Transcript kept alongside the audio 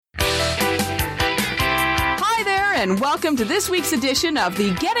and welcome to this week's edition of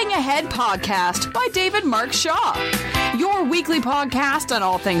the Getting Ahead podcast by David Mark Shaw, your weekly podcast on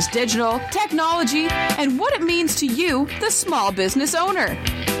all things digital, technology, and what it means to you, the small business owner.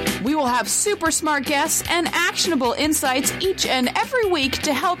 We will have super smart guests and actionable insights each and every week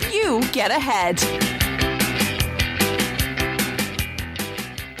to help you get ahead.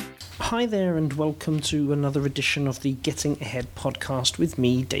 Hi there and welcome to another edition of the Getting Ahead podcast with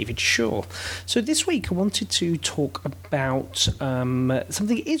me, David Shaw. So this week I wanted to talk about something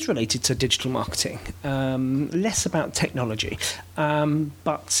that is related to digital marketing, less about technology,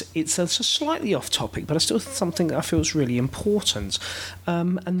 but it's a slightly off topic, but it's still something that I feel is really important,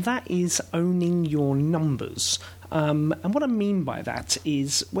 and that is owning your numbers. And what I mean by that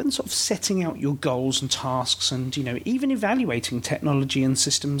is when sort of setting out your goals and tasks and, even evaluating technology and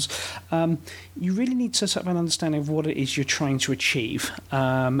systems, you really need to sort of have an understanding of what it is you're trying to achieve,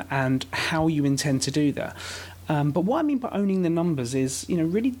 and how you intend to do that. But what I mean by owning the numbers is,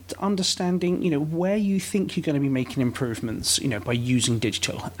 really understanding, where you think you're going to be making improvements, by using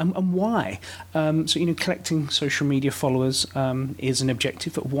digital and why. So, collecting social media followers is an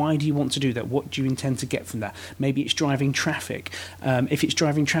objective, but why do you want to do that? What do you intend to get from that? Maybe it's driving traffic. If it's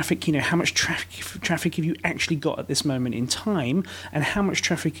driving traffic, how much traffic have you actually got at this moment in time, and how much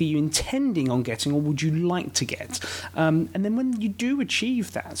traffic are you intending on getting, or would you like to get? And then when you do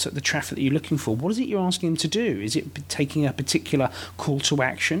achieve that, so the traffic that you're looking for, what is it you're asking them to do? Is it taking a particular call to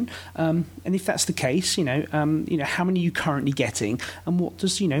action? And if that's the case, how many are you currently getting, and what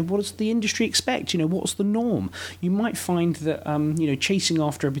does the industry expect? What's the norm? You might find that chasing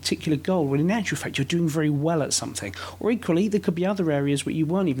after a particular goal, when in actual fact you're doing very well at something, or equally there could be other areas where you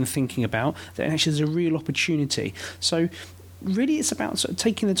weren't even thinking about that actually there's a real opportunity. So really, it's about sort of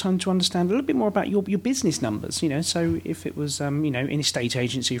taking the time to understand a little bit more about your business numbers. So if it was, in a estate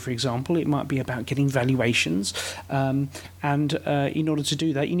agency, for example, it might be about getting valuations, and in order to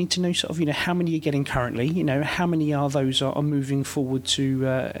do that, you need to know sort of, how many you're getting currently. How many are those are moving forward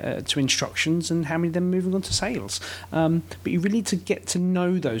to instructions, and how many of them are moving on to sales. But you really need to get to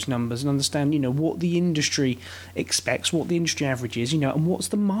know those numbers and understand, what the industry expects, what the industry average is, and what's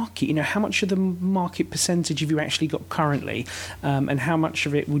the market. How much of the market percentage have you actually got currently? And how much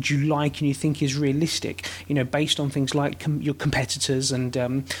of it would you like and you think is realistic, based on things like your competitors, and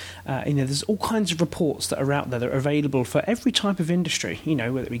there's all kinds of reports that are out there that are available for every type of industry,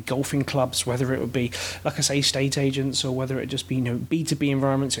 whether it be golfing clubs, whether it would be, like I say, estate agents, or whether it just be, B2B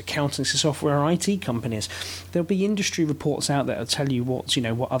environments, accountancy software, or IT companies. There'll be industry reports out there that tell you what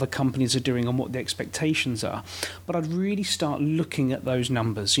other companies are doing and what the expectations are. But I'd really start looking at those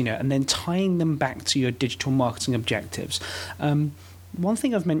numbers, and then tying them back to your digital marketing objectives. One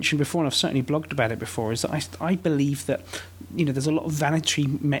thing I've mentioned before, and I've certainly blogged about it before, is that I believe that there's a lot of vanity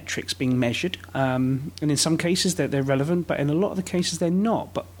metrics being measured, and in some cases they're relevant, but in a lot of the cases they're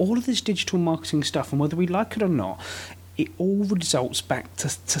not. But all of this digital marketing stuff, and whether we like it or not, it all results back to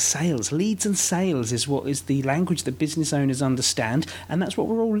sales. Leads and sales is what is the language that business owners understand, and that's what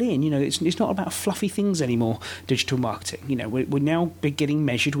we're all in. It's not about fluffy things anymore, digital marketing. We're now getting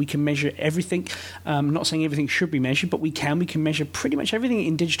measured. We can measure everything. I'm not saying everything should be measured, but we can measure pretty much everything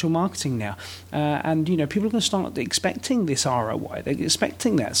in digital marketing now. And people are going to start expecting this ROI. They're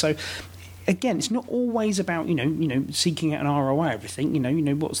expecting that. So again, it's not always about seeking out an ROI.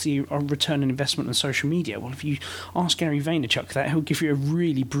 Everything what's the return on investment on social media? Well, if you ask Gary Vaynerchuk that, he'll give you a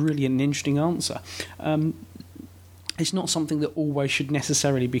really brilliant and interesting answer. It's not something that always should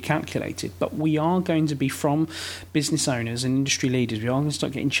necessarily be calculated, but we are going to be, from business owners and industry leaders, we are going to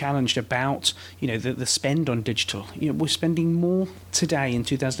start getting challenged about the spend on digital. We're spending more today in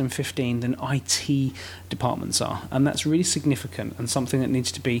 2015 than IT departments are, and that's really significant and something that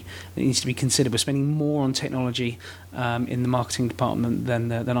needs to be considered. We're spending more on technology in the marketing department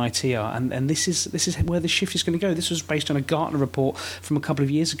than IT are, and this is where the shift is going to go. This was based on a Gartner report from a couple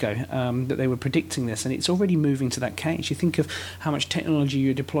of years ago, that they were predicting this, and it's already moving to that case. You think of how much technology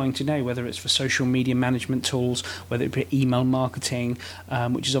you're deploying today, whether it's for social media management tools, whether it be email marketing,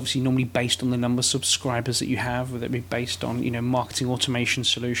 which is obviously normally based on the number of subscribers that you have, whether it be based on marketing automation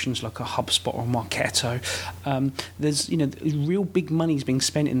solutions like a HubSpot or Marketo. There's real big money is being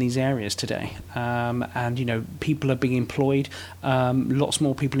spent in these areas today, and people are being employed. Lots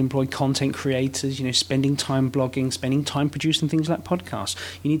more people employed, content creators. Spending time blogging, spending time producing things like podcasts.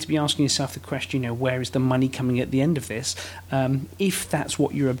 You need to be asking yourself the question: where is the money coming at the end of this? If that's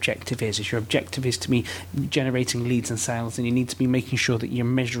what your objective is, if your objective is to be generating leads and sales, then you need to be making sure that you're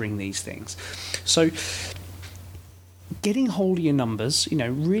measuring these things. So getting hold of your numbers,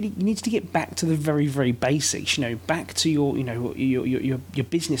 really you need to get back to the very, very basics, back to your, your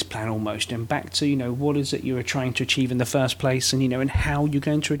business plan almost, and back to, what is it you're trying to achieve in the first place, and, and how you're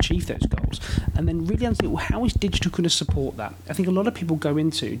going to achieve those goals. And then really understand, well, how is digital going to support that? I think a lot of people go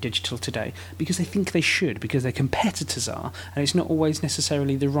into digital today because they think they should, because their competitors are, and it's not always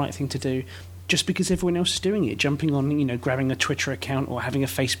necessarily the right thing to do, just because everyone else is doing it, jumping on, grabbing a Twitter account or having a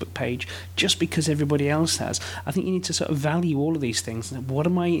Facebook page, just because everybody else has. I think you need to sort of value all of these things. What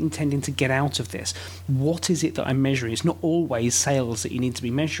am I intending to get out of this? What is it that I'm measuring? It's not always sales that you need to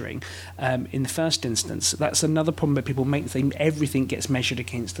be measuring in the first instance. That's another problem that people make. They everything gets measured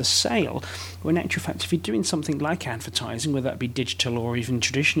against the sale. When in actual fact, if you're doing something like advertising, whether that be digital or even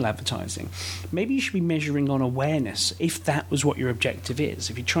traditional advertising, maybe you should be measuring on awareness, if that was what your objective is.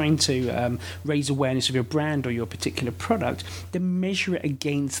 If you're trying to raise awareness of your brand or your particular product, then measure it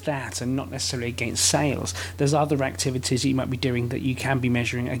against that and not necessarily against sales. There's other activities that you might be doing that you can be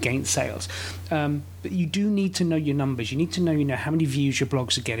measuring against sales. But you do need to know your numbers. You need to know, how many views your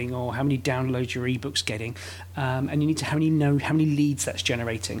blogs are getting or how many downloads your ebooks getting, and you need to know how many leads that's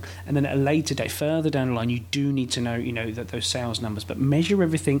generating. And then at a later date, further down the line, you do need to know, that those sales numbers. But measure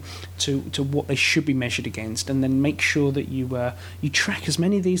everything to what they should be measured against, and then make sure that you track as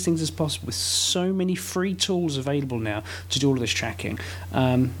many of these things as possible. With so many free tools available now to do all of this tracking.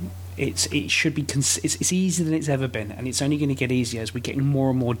 It should be it's easier than it's ever been, and it's only going to get easier as we're getting more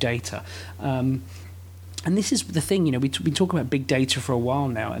and more data. And this is the thing, we've been talking about big data for a while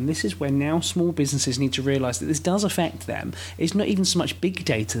now, and this is where now small businesses need to realise that this does affect them. It's not even so much big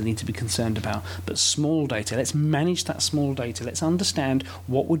data they need to be concerned about, but small data. Let's manage that small data. Let's understand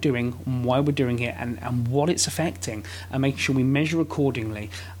what we're doing, and why we're doing it, and what it's affecting, and make sure we measure accordingly.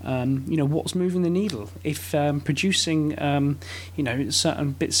 What's moving the needle. If producing,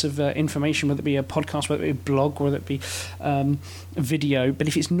 certain bits of information, whether it be a podcast, whether it be a blog, whether it be a video, but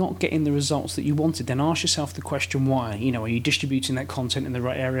if it's not getting the results that you wanted, then ask yourself the question why. Are you distributing that content in the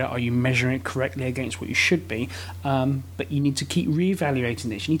right area? Are you measuring it correctly against what you should be? But you need to keep reevaluating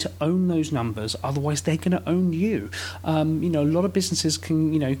this. You need to own those numbers, otherwise they're going to own you. A lot of businesses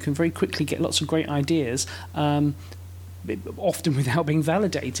can very quickly get lots of great ideas, often without being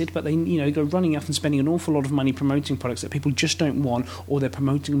validated, but they go running off and spending an awful lot of money promoting products that people just don't want, or they're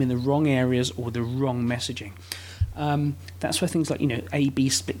promoting them in the wrong areas or the wrong messaging. That's where things like A/B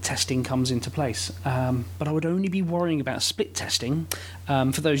split testing comes into place. But I would only be worrying about split testing.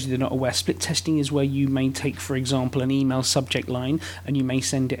 For those of you that are not aware, split testing is where you may take, for example, an email subject line, and you may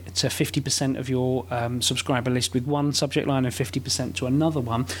send it to 50% of your subscriber list with one subject line and 50% to another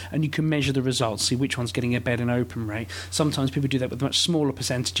one, and you can measure the results, see which one's getting a better open rate. Sometimes people do that with much smaller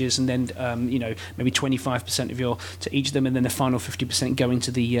percentages, and then maybe 25% to each of them, and then the final 50% go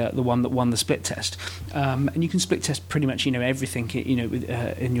into the one that won the split test. And you can split test pretty much everything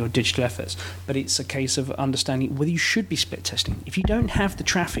in your digital efforts, but it's a case of understanding whether you should be split testing. If you don't have the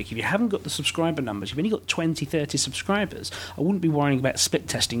traffic, if you haven't got the subscriber numbers, you've only got 20-30 subscribers, I wouldn't be worrying about split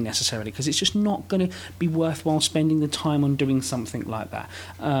testing necessarily, because it's just not going to be worthwhile spending the time on doing something like that.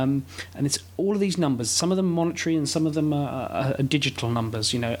 And it's all of these numbers, some of them monetary and some of them are digital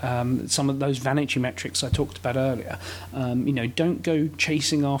numbers, some of those vanity metrics I talked about earlier. Don't go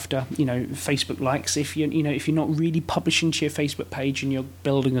chasing after Facebook likes if you're not really publishing to your Facebook page and you're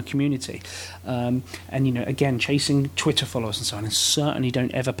building a community. Again, chasing Twitter followers and so on, and certainly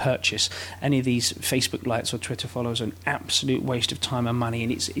don't ever purchase any of these Facebook likes or Twitter followers. An absolute waste of time and money,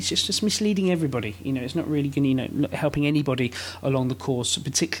 and it's just misleading everybody. It's not really going to helping anybody along the course,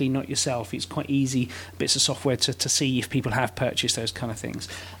 particularly not yourself. It's quite easy bits of software to see if people have purchased those kind of things.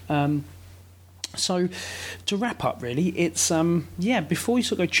 So to wrap up, really, it's before you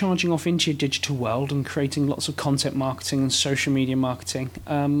sort of go charging off into your digital world and creating lots of content marketing and social media marketing,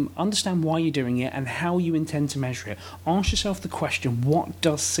 understand why you're doing it and how you intend to measure it. Ask yourself the question, what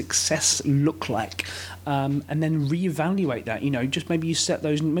does success look like? And then reevaluate that. Just maybe you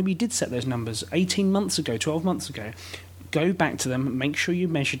did set those numbers 18 months ago, 12 months ago. Go back to them, make sure you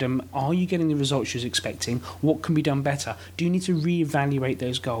measure them. Are you getting the results you're expecting? What can be done better? Do you need to reevaluate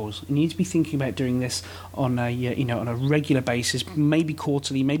those goals? You need to be thinking about doing this on a regular basis, maybe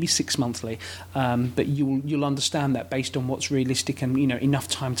quarterly, maybe 6 monthly. But you'll understand that based on what's realistic and enough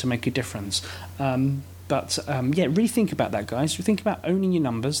time to make a difference. But really think about that, guys. Think about owning your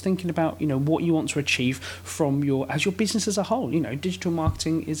numbers, thinking about what you want to achieve from your business as a whole. Digital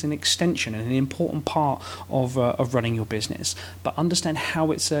marketing is an extension and an important part of running your business. But understand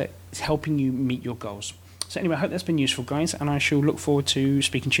how it's helping you meet your goals. So anyway, I hope that's been useful, guys, and I shall look forward to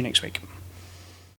speaking to you next week.